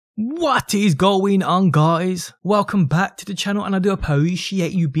What is going on, guys? Welcome back to the channel, and I do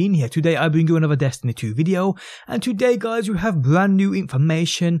appreciate you being here. Today I bring you another Destiny 2 video, and today, guys, we have brand new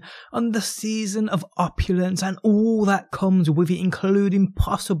information on the season of Opulence and all that comes with it, including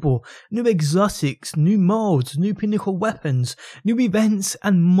possible new exotics, new modes, new pinnacle weapons, new events,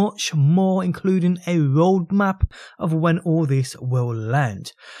 and much more, including a roadmap of when all this will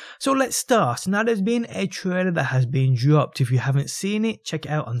land. So let's start. Now, there's been a trailer that has been dropped. If you haven't seen it, check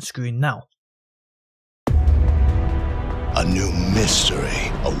it out on screen now. A new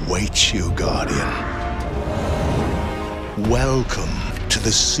mystery awaits you, Guardian. Welcome to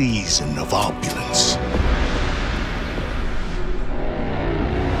the season of Opulence.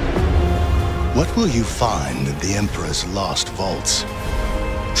 What will you find in the Emperor's lost vaults?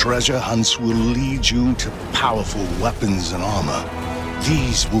 Treasure hunts will lead you to powerful weapons and armor.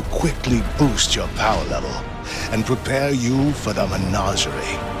 These will quickly boost your power level and prepare you for the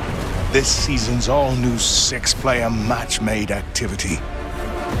managerie. This season's all-new 6-player match-made activity.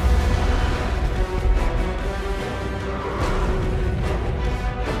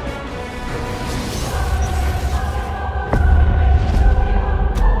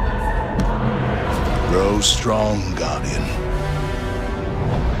 Grow strong, Guardian.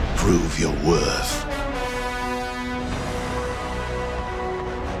 Prove your worth.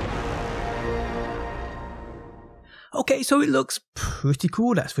 Okay, so it looks pretty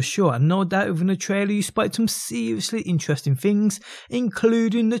cool, that's for sure, and no doubt within the trailer you spotted some seriously interesting things,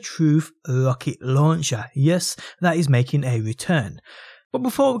 including the Truth rocket launcher. Yes, that is making a return. But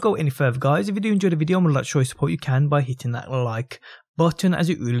before we go any further, guys, if you do enjoy the video and would like to show your support, you can by hitting that like button, as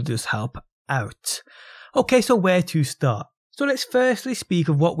it really does help out. Okay, so where to start? So let's firstly speak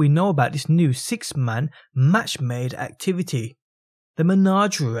of what we know about this new 6-man match-made activity, the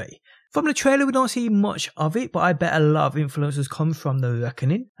managerie. From the trailer we don't see much of it, but I bet a lot of influences come from the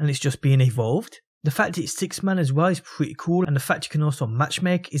Reckoning and it's just being evolved. The fact it's 6-man as well is pretty cool, and the fact you can also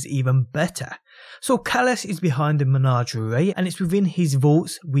matchmake is even better. So Khepri is behind the managerie and it's within his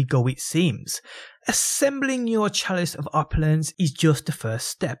vaults we go, it seems. Assembling your chalice of opulence is just the first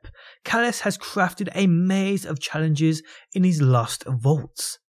step. Khepri has crafted a maze of challenges in his lost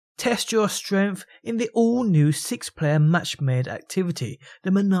vaults. Test your strength in the all-new 6-player match-made activity, the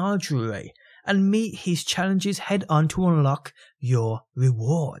managerie, and meet his challenges head-on to unlock your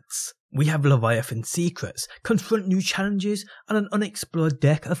rewards. We have Leviathan secrets, confront new challenges on an unexplored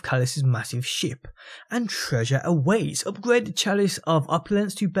deck of Khepri's massive ship, and treasure awaits. Upgrade the Chalice of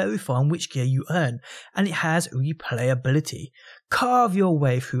Opulence to better refine which gear you earn, and it has replayability. Carve your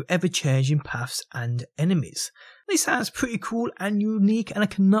way through ever-changing paths and enemies. This sounds pretty cool and unique, and I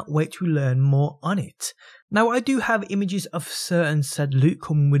cannot wait to learn more on it. Now, I do have images of certain said loot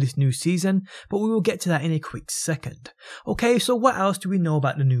coming with this new season, but we will get to that in a quick second. Okay, so what else do we know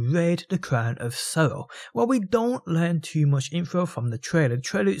about the new raid, the Crown of Sorrw? Well, we don't learn too much info from the trailer. The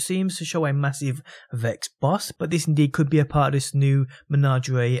trailer seems to show a massive Vex boss, but this indeed could be a part of this new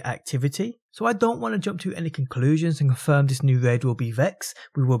managerie activity. So I don't want to jump to any conclusions and confirm this new raid will be Vex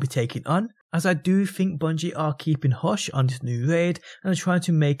we will be taking on, as I do think Bungie are keeping hush on this new raid and are trying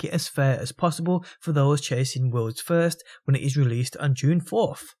to make it as fair as possible for those chasing Worlds First when it is released on June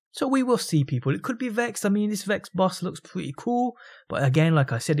 4th. So we will see, people. It could be Vex. I mean, this Vex boss looks pretty cool, but again,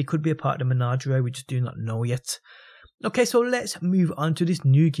 like I said, it could be a part of the menagerie, we just do not know yet. Okay, so let's move on to this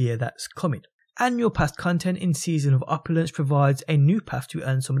new gear that's coming. Annual pass content in Season of Opulence provides a new path to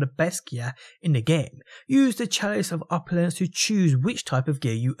earn some of the best gear in the game. Use the Chalice of Opulence to choose which type of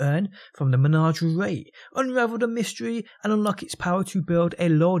gear you earn from the Menagerie. Unravel the mystery and unlock its power to build a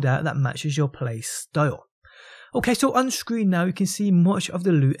loadout that matches your play style. Okay, so on screen now you can see much of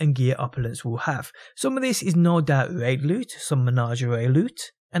the loot and gear Opulence will have. Some of this is no doubt raid loot, some Menagerie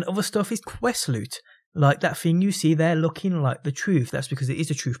loot, and other stuff is quest loot. Like that thing you see there looking like the Truth, that's because it is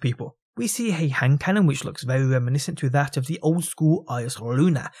the Truth, people. We see a hand cannon which looks very reminiscent to that of the old school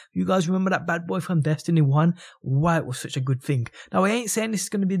Eyasluna. You guys remember that bad boy from Destiny 1? Wow, it was such a good thing. Now, I ain't saying this is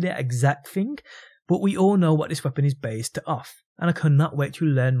going to be the exact thing, but we all know what this weapon is based off, and I cannot wait to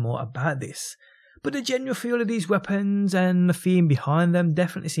learn more about this. But the general feel of these weapons and the theme behind them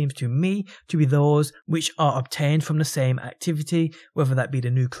definitely seems to me to be those which are obtained from the same activity, whether that be the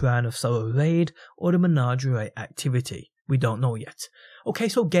new Crown of Sorrw raid or the Menagerie activity. We don't know yet. Okay,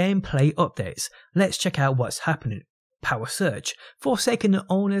 so gameplay updates. Let's check out what's happening. Power Surge. Forsaken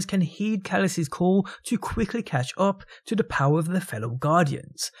owners can heed Khepri's call to quickly catch up to the power of their fellow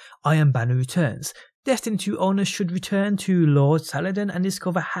Guardians. Iron Banner returns. Destiny 2 owners should return to Lord Saladin and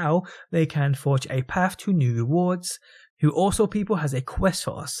discover how they can forge a path to new rewards. Who also, people, has a quest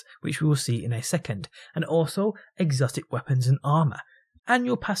for us, which we will see in a second, and also exotic weapons and armor.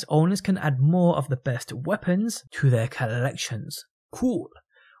 Annual pass owners can add more of the best weapons to their collections. Cool.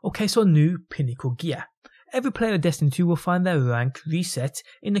 Okay, so new pinnacle gear. Every player of Destiny 2 will find their rank reset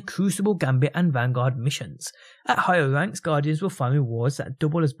in the Crucible, Gambit and Vanguard missions. At higher ranks, Guardians will find rewards that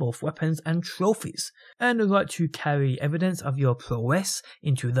double as both weapons and trophies. Earn the right to carry evidence of your prowess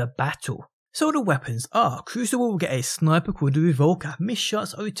into the battle. So the weapons are: Crucible will get a sniper called the Revoker. Missed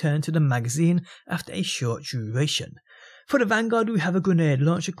shots are returned to the magazine after a short duration. For the Vanguard, we have a grenade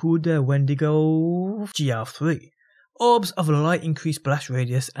launcher called the Wendigo GR3. Orbs of light increase blast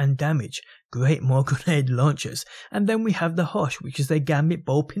radius and damage. Great, more grenade launchers. And then we have the Hush, which is a Gambit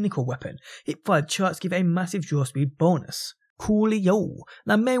bow pinnacle weapon. Hit 5 charts give a massive draw speed bonus. Coolio.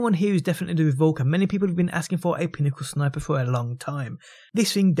 Now, main one here is definitely the Revoker. Many people have been asking for a pinnacle sniper for a long time.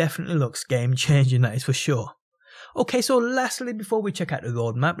 This thing definitely looks game changing, that is for sure. Okay, so lastly, before we check out the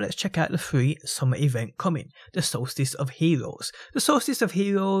roadmap, let's check out the free summer event coming, the Solstice of Heroes. The Solstice of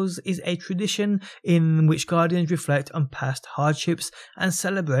Heroes is a tradition in which Guardians reflect on past hardships and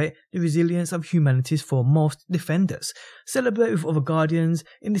celebrate the resilience of humanity's foremost defenders. Celebrate with other Guardians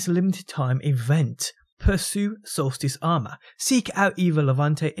in this limited time event. Pursue Solstice Armor. Seek out Eva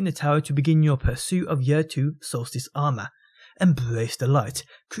Levante in the tower to begin your pursuit of Year 2 Solstice Armor. Embrace the light.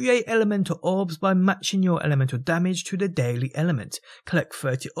 Create elemental orbs by matching your elemental damage to the daily element. Collect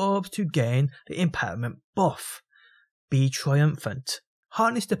 30 orbs to gain the empowerment buff. Be triumphant.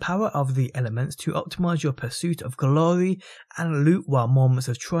 Harness the power of the elements to optimize your pursuit of glory and loot while Moments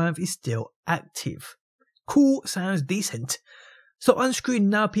of Triumph is still active. Cool, sounds decent. So on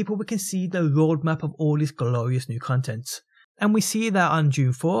screen now, people, we can see the roadmap of all this glorious new content. And we see that on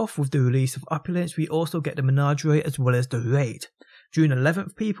June 4th, with the release of Opulence, we also get the Managerie as well as the Raid. June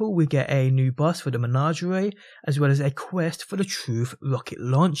 11th, people, we get a new boss for the Managerie, as well as a quest for the Truth rocket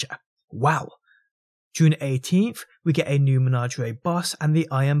launcher. Wow. June 18th, we get a new Managerie boss and the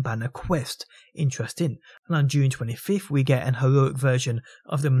Iron Banner quest. Interesting. And on June 25th, we get an heroic version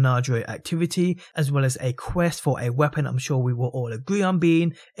of the Managerie activity, as well as a quest for a weapon I'm sure we will all agree on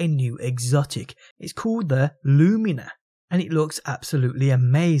being a new exotic. It's called the Lumina, and it looks absolutely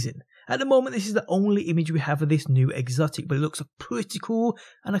amazing. At the moment, this is the only image we have of this new exotic, but it looks pretty cool,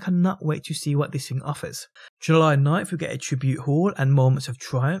 and I cannot wait to see what this thing offers. July 9th, we get a Tribute Hall and Moments of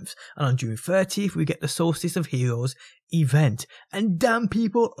Triumph, and on June 30th, we get the Solstice of Heroes event. And damn,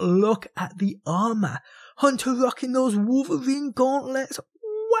 people, look at the armor. Hunter rocking those Wolverine gauntlets.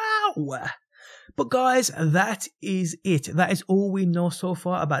 Wow! But guys, that is it. That is all we know so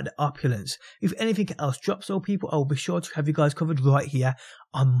far about the Opulence. If anything else drops, so people, I will be sure to have you guys covered right here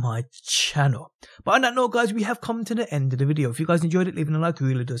on my channel. But on that note, guys, we have come to the end of the video. If you guys enjoyed it, leaving a like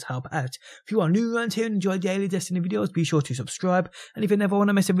really does help out. If you are new around here and enjoy daily Destiny videos, be sure to subscribe. And if you never want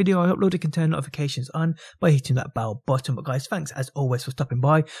to miss a video I upload, you can turn notifications on by hitting that bell button. But guys, thanks as always for stopping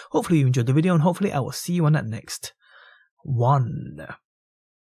by. Hopefully you enjoyed the video, and hopefully I will see you on that next one.